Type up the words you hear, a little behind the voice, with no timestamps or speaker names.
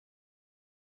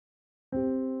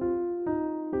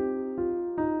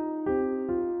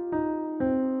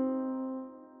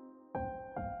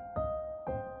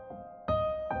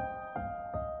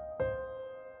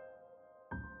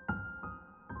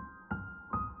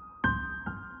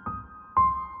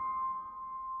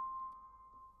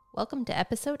Welcome to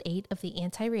episode 8 of the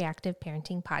Anti-Reactive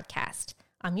Parenting Podcast.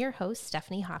 I'm your host,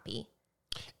 Stephanie Hoppy.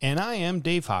 And I am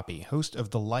Dave Hoppy, host of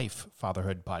the LYFE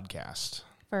Fatherhood podcast.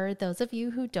 For those of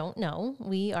you who don't know,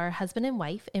 we are husband and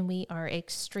wife, and we are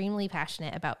extremely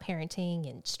passionate about parenting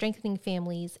and strengthening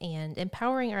families and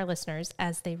empowering our listeners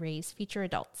as they raise future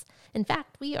adults. In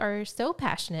fact, we are so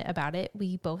passionate about it,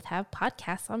 we both have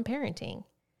podcasts on parenting.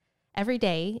 Every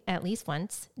day, at least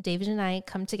once, David and I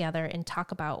come together and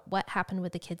talk about what happened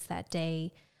with the kids that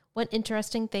day, what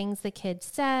interesting things the kids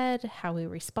said, how we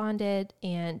responded,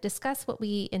 and discuss what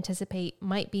we anticipate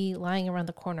might be lying around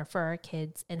the corner for our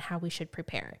kids and how we should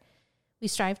prepare. We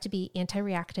strive to be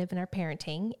anti-reactive in our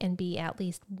parenting and be at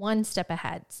least one step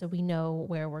ahead so we know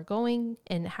where we're going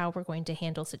and how we're going to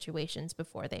handle situations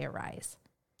before they arise.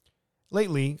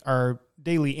 Lately, our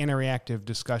daily interactive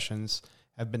discussions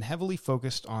have been heavily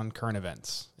focused on current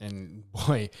events. And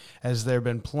boy, has there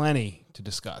been plenty to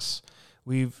discuss.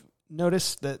 We've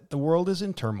noticed that the world is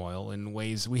in turmoil in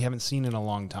ways we haven't seen in a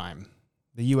long time.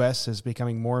 The U.S. is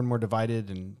becoming more and more divided,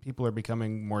 and people are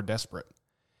becoming more desperate.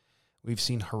 We've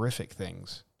seen horrific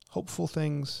things, hopeful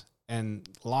things, and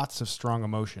lots of strong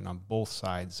emotion on both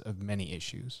sides of many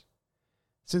issues.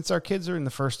 Since our kids are in the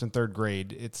first and third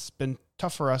grade, it's been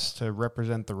tough for us to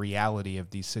represent the reality of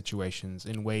these situations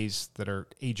in ways that are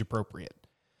age appropriate.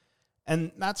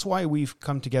 And that's why we've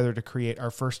come together to create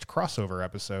our first crossover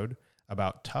episode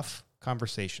about tough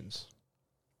conversations.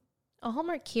 A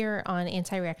hallmark here on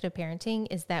anti-reactive parenting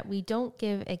is that we don't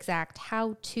give exact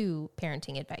how-to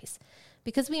parenting advice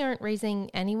because we aren't raising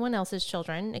anyone else's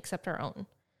children except our own.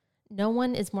 No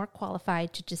one is more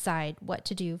qualified to decide what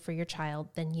to do for your child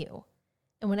than you.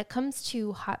 And when it comes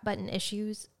to hot-button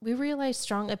issues, we realize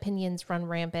strong opinions run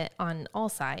rampant on all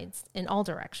sides, in all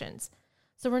directions.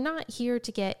 So we're not here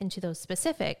to get into those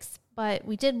specifics, but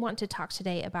we did want to talk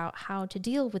today about how to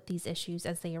deal with these issues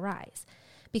as they arise.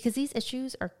 Because these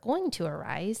issues are going to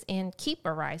arise and keep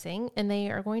arising, and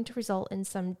they are going to result in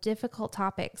some difficult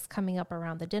topics coming up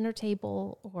around the dinner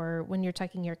table or when you're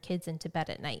tucking your kids into bed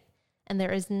at night. And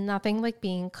there is nothing like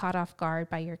being caught off guard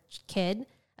by your kid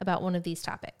about one of these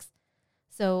topics.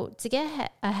 So to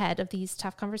get ahead of these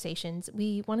tough conversations,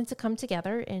 we wanted to come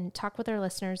together and talk with our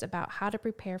listeners about how to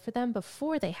prepare for them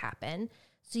before they happen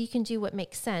so you can do what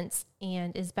makes sense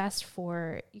and is best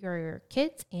for your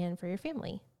kids and for your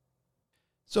family.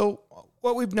 So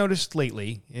what we've noticed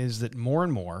lately is that more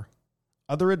and more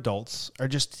other adults are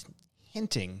just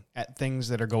hinting at things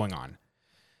that are going on.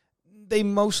 They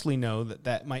mostly know that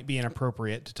that might be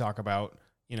inappropriate to talk about,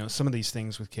 some of these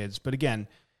things with kids. But again,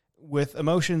 with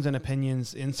emotions and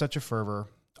opinions in such a fervor,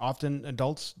 often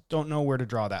adults don't know where to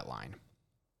draw that line.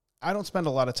 I don't spend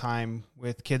a lot of time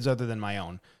with kids other than my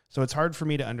own, so it's hard for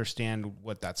me to understand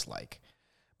what that's like.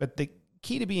 But the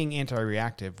key to being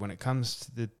anti-reactive when it comes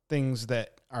to the things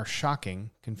that are shocking,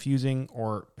 confusing,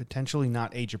 or potentially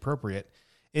not age appropriate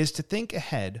is to think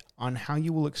ahead on how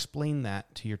you will explain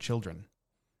that to your children.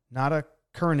 Not a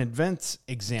current events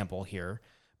example here,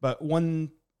 but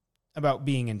one about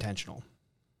being intentional.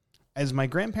 As my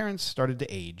grandparents started to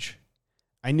age,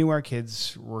 I knew our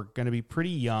kids were going to be pretty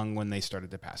young when they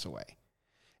started to pass away.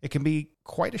 It can be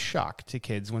quite a shock to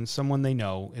kids when someone they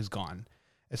know is gone,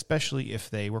 especially if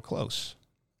they were close.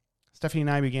 Stephanie and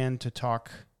I began to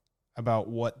talk about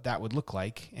what that would look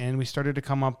like, and we started to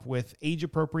come up with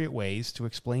age-appropriate ways to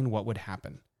explain what would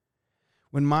happen.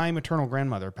 When my maternal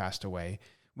grandmother passed away,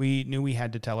 we knew we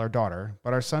had to tell our daughter,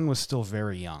 but our son was still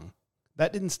very young.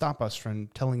 That didn't stop us from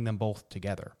telling them both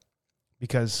together.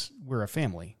 Because we're a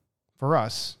family. For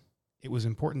us, it was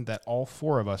important that all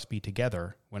four of us be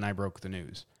together when I broke the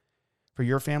news. For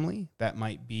your family, that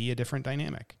might be a different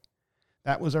dynamic.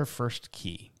 That was our first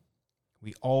key.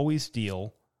 We always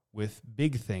deal with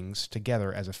big things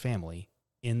together as a family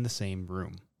in the same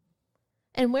room.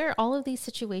 And where all of these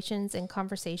situations and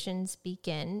conversations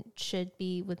begin should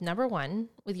be with number one,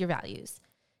 with your values.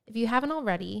 If you haven't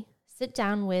already, sit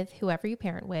down with whoever you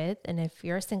parent with, and if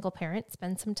you're a single parent,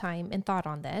 spend some time and thought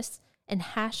on this and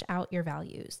hash out your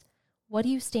values. What do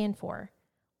you stand for?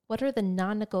 What are the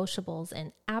non-negotiables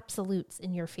and absolutes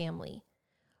in your family?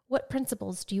 What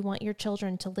principles do you want your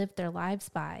children to live their lives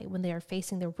by when they are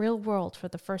facing the real world for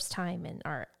the first time and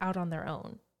are out on their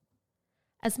own?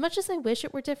 As much as I wish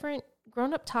it were different,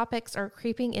 grown-up topics are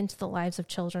creeping into the lives of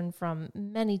children from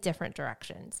many different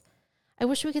directions. I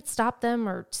wish we could stop them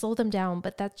or slow them down,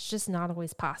 but that's just not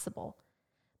always possible.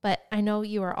 But I know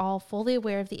you are all fully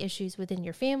aware of the issues within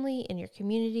your family and your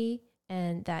community,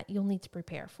 and that you'll need to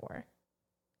prepare for.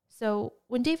 So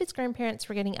when David's grandparents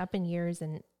were getting up in years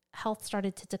and health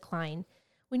started to decline,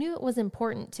 We knew it was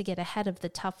important to get ahead of the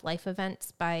tough life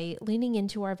events by leaning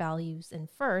into our values and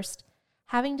first,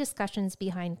 having discussions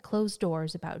behind closed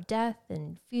doors about death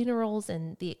and funerals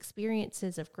and the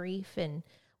experiences of grief and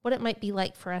what it might be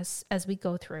like for us as we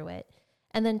go through it.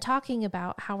 And then talking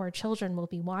about how our children will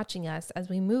be watching us as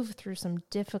we move through some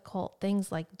difficult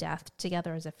things like death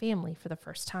together as a family for the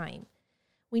first time.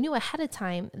 We knew ahead of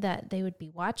time that they would be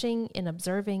watching and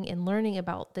observing and learning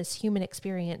about this human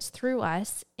experience through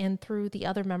us and through the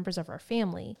other members of our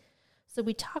family. So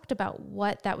we talked about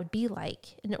what that would be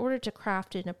like in order to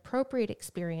craft an appropriate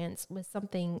experience with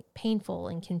something painful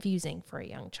and confusing for a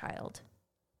young child.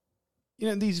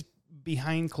 These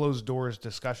behind closed doors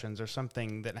discussions are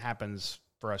something that happens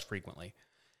for us frequently.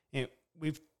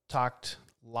 We've talked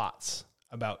lots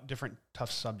about different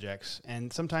tough subjects,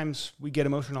 and sometimes we get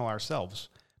emotional ourselves,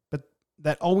 but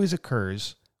that always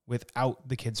occurs without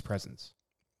the kids' presence.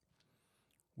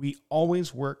 We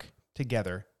always work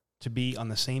together to be on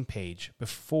the same page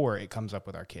before it comes up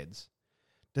with our kids.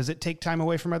 Does it take time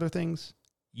away from other things?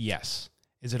 Yes.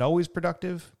 Is it always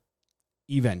productive?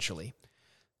 Eventually.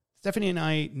 Stephanie and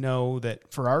I know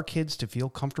that for our kids to feel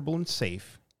comfortable and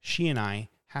safe, she and I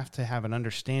have to have an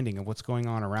understanding of what's going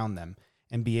on around them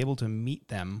and be able to meet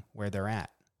them where they're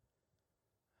at.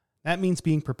 That means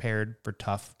being prepared for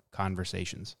tough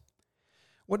conversations.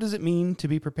 What does it mean to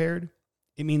be prepared?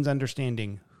 It means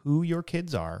understanding who your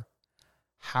kids are,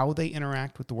 how they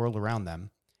interact with the world around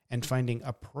them, and finding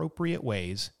appropriate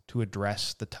ways to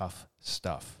address the tough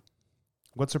stuff.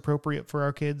 What's appropriate for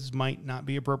our kids might not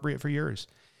be appropriate for yours,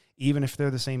 even if they're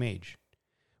the same age.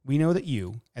 We know that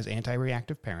you, as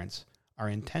anti-reactive parents, are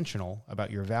intentional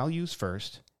about your values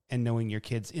first and knowing your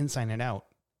kids inside and out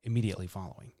immediately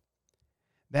following.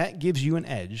 That gives you an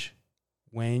edge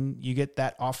when you get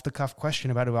that off-the-cuff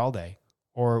question about Uvalde,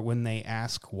 or when they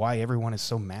ask why everyone is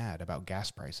so mad about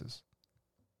gas prices.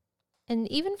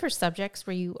 And even for subjects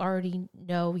where you already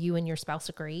know you and your spouse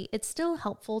agree, it's still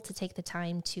helpful to take the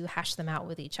time to hash them out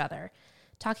with each other.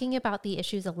 Talking about the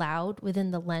issues aloud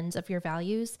within the lens of your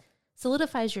values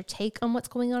solidifies your take on what's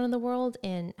going on in the world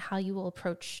and how you will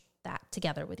approach that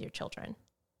together with your children.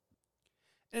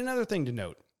 And another thing to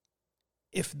note,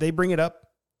 if they bring it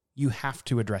up, you have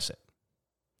to address it.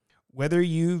 Whether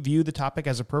you view the topic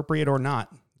as appropriate or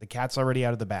not, the cat's already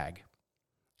out of the bag.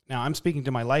 Now, I'm speaking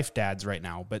to my LYFE dads right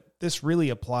now, but this really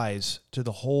applies to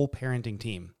the whole parenting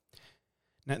team.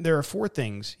 Now, there are 4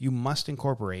 things you must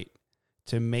incorporate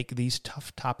to make these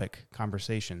tough topic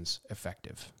conversations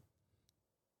effective.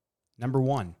 Number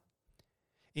 1,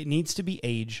 it needs to be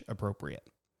age appropriate.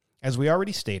 As we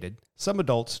already stated, some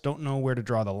adults don't know where to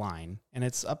draw the line, and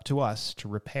it's up to us to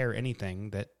repair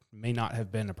anything that may not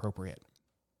have been appropriate.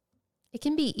 It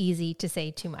can be easy to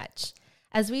say too much.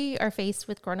 As we are faced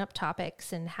with grown-up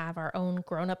topics and have our own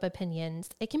grown-up opinions,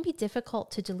 it can be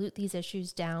difficult to dilute these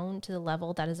issues down to the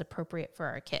level that is appropriate for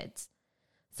our kids.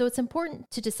 So it's important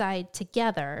to decide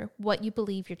together what you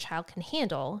believe your child can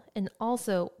handle and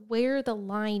also where the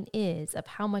line is of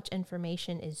how much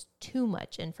information is too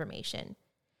much information.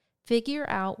 Figure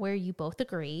out where you both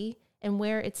agree and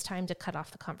where it's time to cut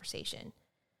off the conversation.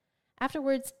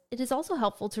 Afterwards, it is also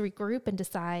helpful to regroup and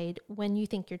decide when you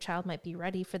think your child might be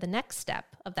ready for the next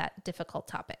step of that difficult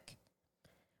topic.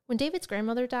 When David's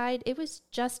grandmother died, it was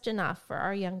just enough for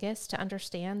our youngest to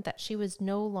understand that she was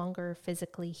no longer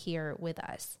physically here with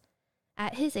us.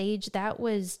 At his age, that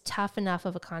was tough enough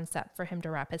of a concept for him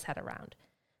to wrap his head around.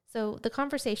 So the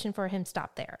conversation for him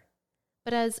stopped there.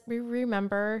 But as we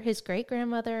remember his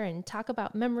great-grandmother and talk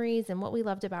about memories and what we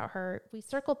loved about her, we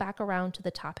circle back around to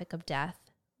the topic of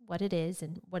death, what it is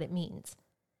and what it means.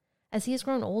 As he has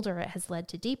grown older, it has led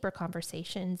to deeper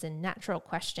conversations and natural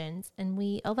questions, and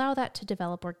we allow that to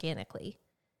develop organically.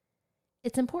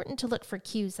 It's important to look for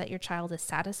cues that your child is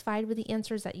satisfied with the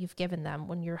answers that you've given them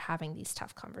when you're having these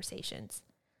tough conversations.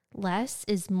 Less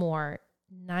is more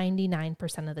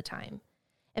 99% of the time.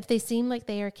 If they seem like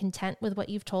they are content with what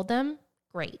you've told them,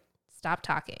 great. Stop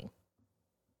talking.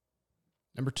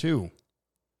 Number 2,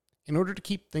 in order to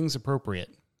keep things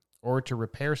appropriate, or to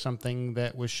repair something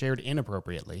that was shared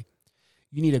inappropriately,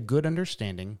 you need a good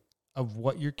understanding of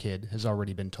what your kid has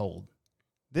already been told.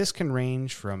 This can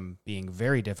range from being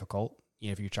very difficult,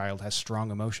 if your child has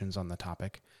strong emotions on the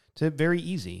topic, to very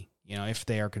easy, if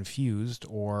they are confused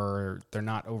or they're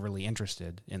not overly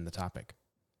interested in the topic.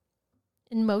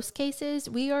 In most cases,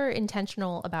 we are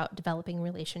intentional about developing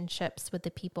relationships with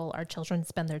the people our children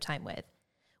spend their time with.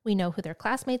 We know who their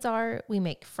classmates are, we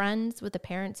make friends with the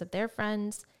parents of their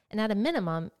friends, and at a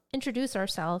minimum, introduce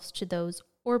ourselves to those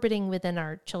orbiting within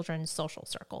our children's social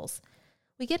circles.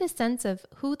 We get a sense of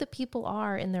who the people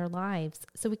are in their lives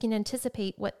so we can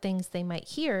anticipate what things they might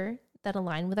hear that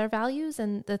align with our values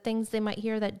and the things they might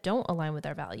hear that don't align with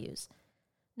our values.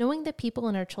 Knowing the people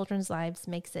in our children's lives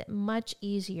makes it much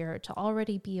easier to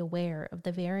already be aware of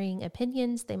the varying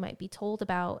opinions they might be told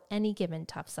about any given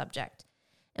tough subject,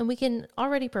 and we can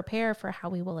already prepare for how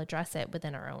we will address it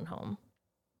within our own home.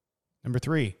 Number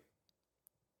 3,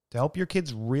 to help your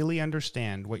kids really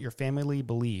understand what your family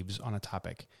believes on a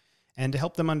topic, and to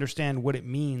help them understand what it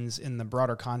means in the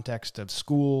broader context of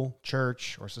school,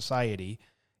 church, or society,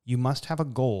 you must have a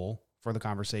goal for the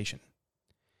conversation.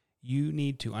 You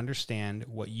need to understand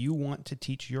what you want to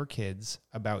teach your kids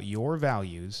about your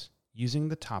values using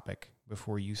the topic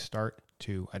before you start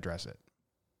to address it.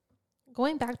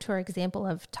 Going back to our example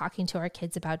of talking to our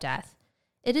kids about death,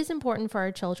 it is important for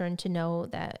our children to know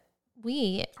that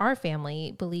we, our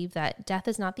family, believe that death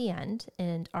is not the end,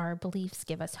 and our beliefs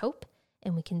give us hope,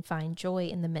 and we can find joy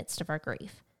in the midst of our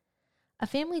grief. A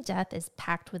family death is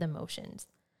packed with emotions.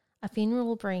 A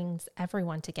funeral brings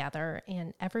everyone together,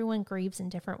 and everyone grieves in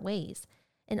different ways.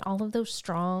 And all of those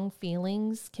strong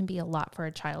feelings can be a lot for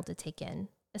a child to take in,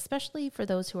 especially for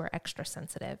those who are extra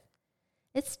sensitive.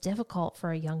 It's difficult for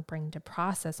a young brain to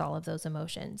process all of those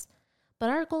emotions.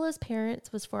 But our goal as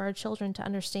parents was for our children to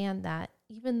understand that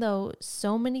even though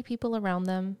so many people around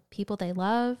them, people they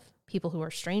love, people who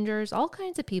are strangers, all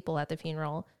kinds of people at the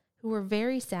funeral who were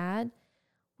very sad,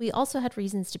 we also had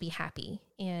reasons to be happy,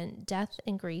 and death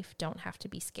and grief don't have to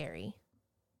be scary.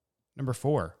 Number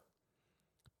 4,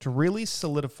 to really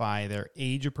solidify their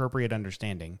age-appropriate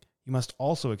understanding, you must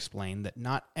also explain that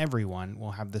not everyone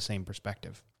will have the same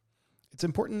perspective. It's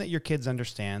important that your kids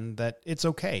understand that it's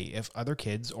okay if other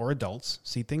kids or adults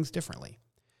see things differently.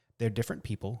 They're different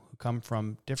people who come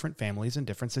from different families and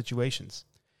different situations.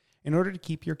 In order to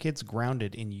keep your kids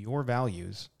grounded in your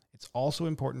values, it's also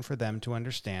important for them to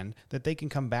understand that they can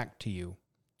come back to you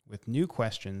with new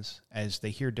questions as they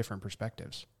hear different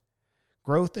perspectives.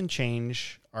 Growth and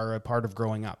change are a part of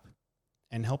growing up,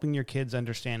 and helping your kids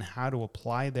understand how to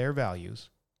apply their values,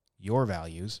 your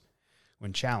values,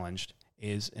 when challenged,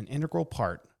 is an integral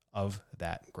part of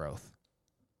that growth.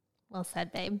 Well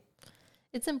said, babe.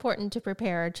 It's important to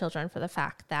prepare our children for the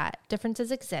fact that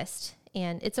differences exist,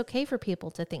 and it's okay for people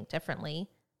to think differently,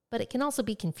 but it can also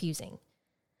be confusing.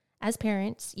 As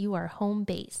parents, you are home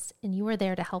base, and you are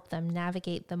there to help them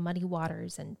navigate the muddy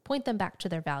waters and point them back to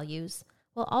their values,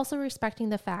 while also respecting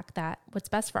the fact that what's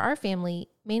best for our family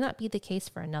may not be the case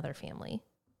for another family.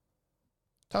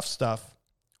 Tough stuff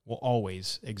will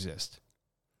always exist.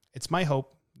 It's my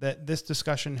hope that this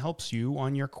discussion helps you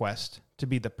on your quest to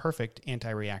be the perfect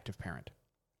anti-reactive parent.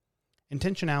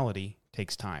 Intentionality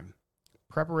takes time.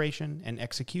 Preparation and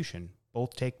execution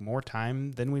both take more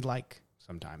time than we'd like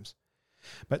sometimes.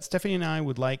 But Stephanie and I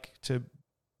would like to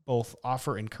both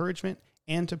offer encouragement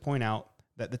and to point out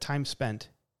that the time spent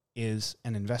is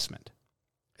an investment.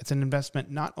 It's an investment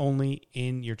not only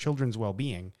in your children's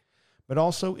well-being, but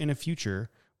also in a future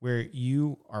where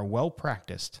you are well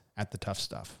practiced at the tough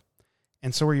stuff.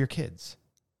 And so are your kids.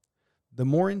 The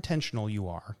more intentional you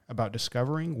are about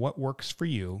discovering what works for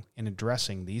you in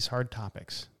addressing these hard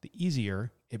topics, the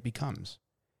easier it becomes.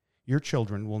 Your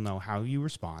children will know how you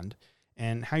respond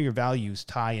and how your values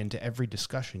tie into every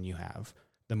discussion you have,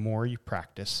 the more you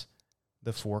practice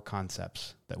the 4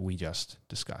 concepts that we just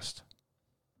discussed.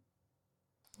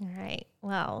 All right.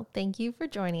 Well, thank you for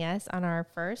joining us on our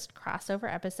first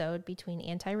crossover episode between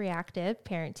anti-reactive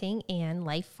parenting and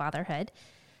LYFE fatherhood.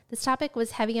 This topic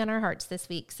was heavy on our hearts this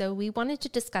week, so we wanted to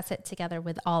discuss it together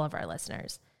with all of our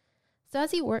listeners. So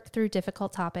as you work through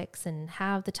difficult topics and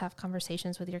have the tough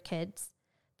conversations with your kids,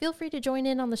 feel free to join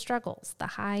in on the struggles, the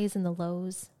highs and the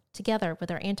lows, together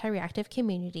with our anti-reactive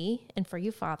community, and for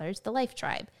you fathers, the LYFE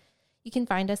Tribe. You can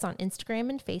find us on Instagram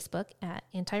and Facebook at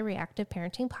Anti-Reactive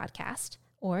Parenting Podcast,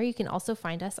 or you can also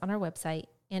find us on our website,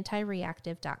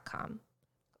 antireactive.com.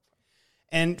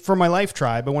 And for my LYFE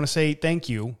Tribe, I want to say thank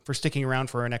you for sticking around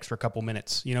for an extra couple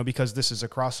minutes. Because this is a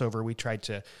crossover, we tried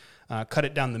to cut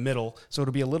it down the middle, so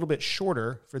it'll be a little bit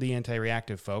shorter for the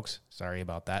anti-reactive folks. Sorry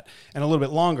about that. And a little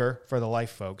bit longer for the LYFE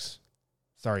folks.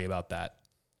 Sorry about that.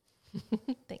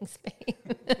 Thanks,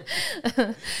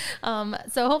 babe.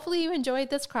 So hopefully you enjoyed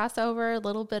this crossover, a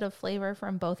little bit of flavor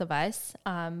from both of us.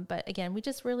 But again, we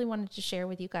just really wanted to share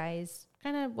with you guys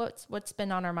kind of what's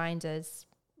been on our minds as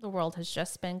the world has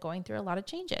just been going through a lot of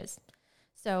changes.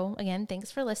 So again, thanks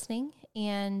for listening.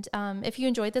 And if you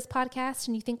enjoyed this podcast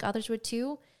and you think others would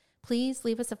too, please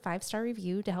leave us a 5-star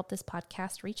review to help this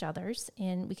podcast reach others,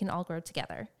 and we can all grow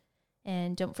together.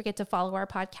 And don't forget to follow our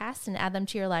podcasts and add them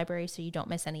to your library so you don't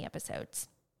miss any episodes.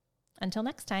 Until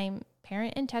next time,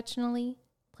 parent intentionally,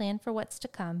 plan for what's to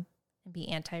come and be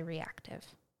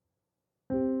anti-reactive.